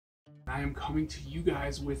I am coming to you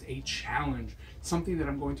guys with a challenge, something that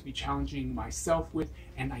I'm going to be challenging myself with,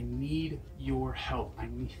 and I need your help. I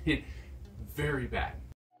need it very bad.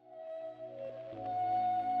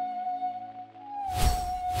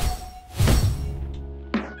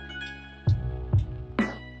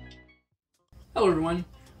 Hello everyone,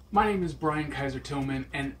 my name is Kaiser Tillman,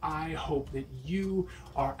 and I hope that you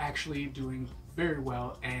are actually doing very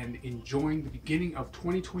well and enjoying the beginning of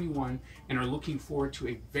 2021 and are looking forward to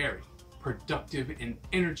a very productive and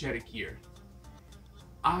energetic year.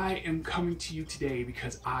 I am coming to you today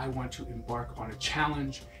because I want to embark on a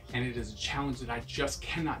challenge, and it is a challenge that I just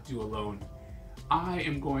cannot do alone. I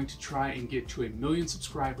am going to try and get to 1 million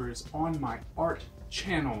subscribers on my art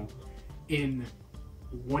channel in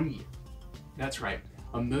 1 year. That's right,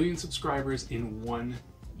 1 million subscribers in 1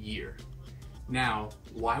 year. Now,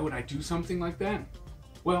 why would I do something like that?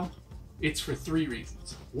 Well, it's for 3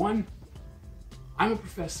 reasons. 1, I'm a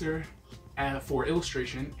professor for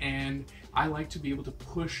illustration, and I like to be able to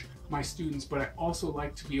push my students, but I also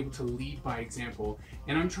like to be able to lead by example.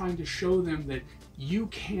 And I'm trying to show them that you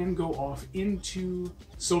can go off into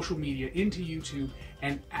social media, into YouTube,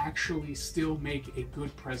 and actually still make a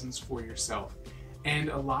good presence for yourself. And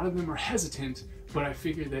a lot of them are hesitant, but I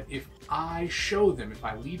figure that if I show them, if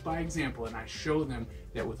I lead by example and I show them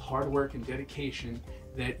that with hard work and dedication,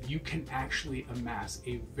 that you can actually amass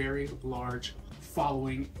a very large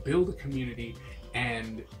following, build a community,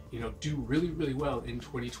 and do really, really well in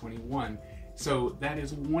 2021. So that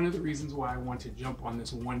is one of the reasons why I want to jump on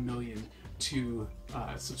this 1 million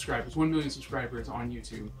subscribers, 1 million subscribers on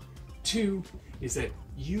YouTube. 2 is that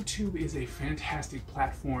YouTube is a fantastic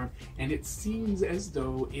platform, and it seems as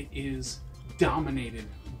though it is dominated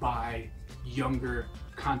by younger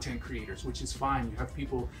content creators, which is fine. You have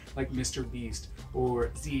people like Mr. Beast or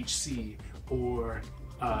ZHC or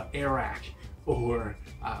Eric or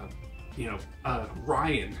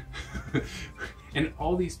Ryan and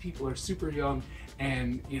all these people are super young,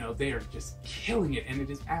 and they are just killing it, and it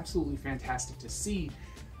is absolutely fantastic to see.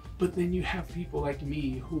 But then you have people like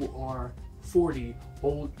me who are 40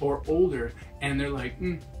 or older, and they're like,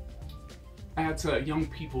 that's a young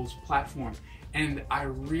people's platform. And I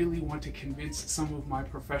really want to convince some of my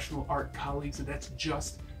professional art colleagues that that's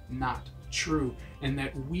just not true, and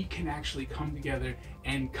that we can actually come together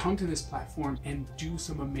and come to this platform and do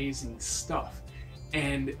some amazing stuff.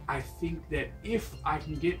 And I think that if I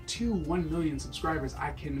can get to 1 million subscribers,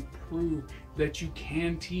 I can prove that you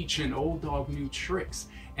can teach an old dog new tricks.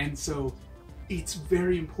 And so it's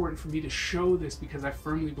very important for me to show this, because I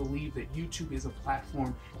firmly believe that YouTube is a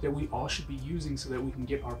platform that we all should be using so that we can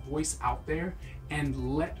get our voice out there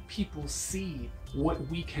and let people see what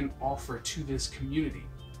we can offer to this community.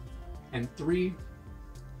 And 3,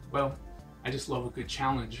 well, I just love a good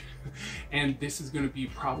challenge. And this is going to be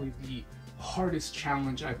probably the hardest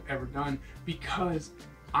challenge I've ever done, because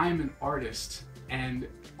I'm an artist, and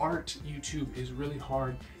art YouTube is really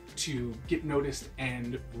hard to get noticed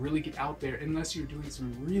and really get out there unless you're doing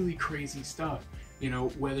some really crazy stuff.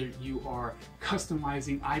 Whether you are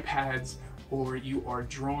customizing iPads or you are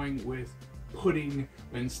drawing with pudding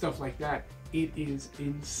and stuff like that, it is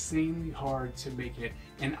insanely hard to make it.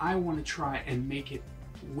 And I want to try and make it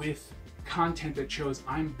with content that shows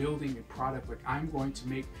I'm building a product. Like, I'm going to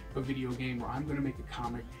make a video game, or I'm going to make a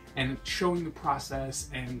comic, and showing the process,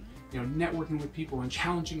 and networking with people and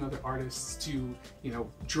challenging other artists to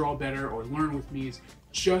draw better or learn with me, is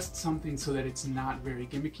just something so that it's not very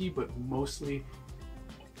gimmicky, but mostly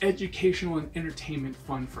educational and entertainment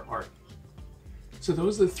fun for art. So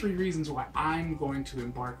those are the 3 reasons why I'm going to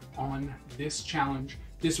embark on this challenge,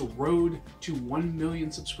 this road to 1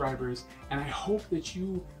 million subscribers, and I hope that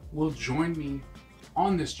you will join me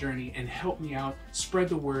on this journey and help me out, spread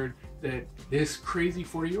the word that this crazy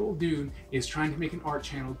 40-year-old dude is trying to make an art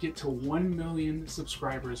channel get to 1 million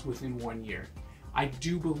subscribers within 1 year. I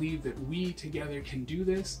do believe that we together can do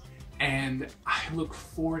this, and I look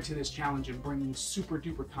forward to this challenge and bringing super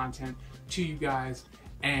duper content to you guys.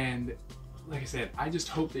 And like I said, I just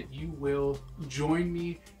hope that you will join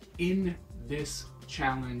me in this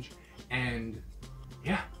challenge, and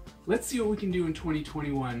yeah, let's see what we can do in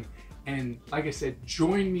 2021. And like I said,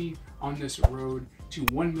 join me on this road to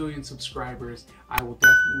 1 million subscribers. I will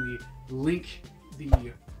definitely link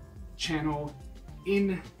the channel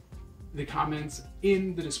in the comments,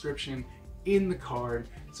 in the description, in the card.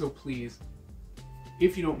 So please,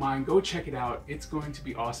 if you don't mind, go check it out. It's going to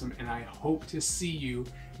be awesome, and I hope to see you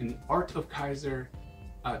in the Art of Kaiser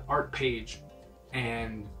art page.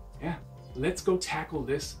 And yeah, let's go tackle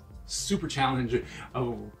this super challenge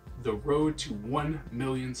of the road to 1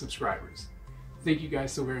 million subscribers. Thank you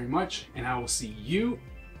guys so very much, and I will see you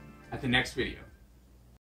at the next video.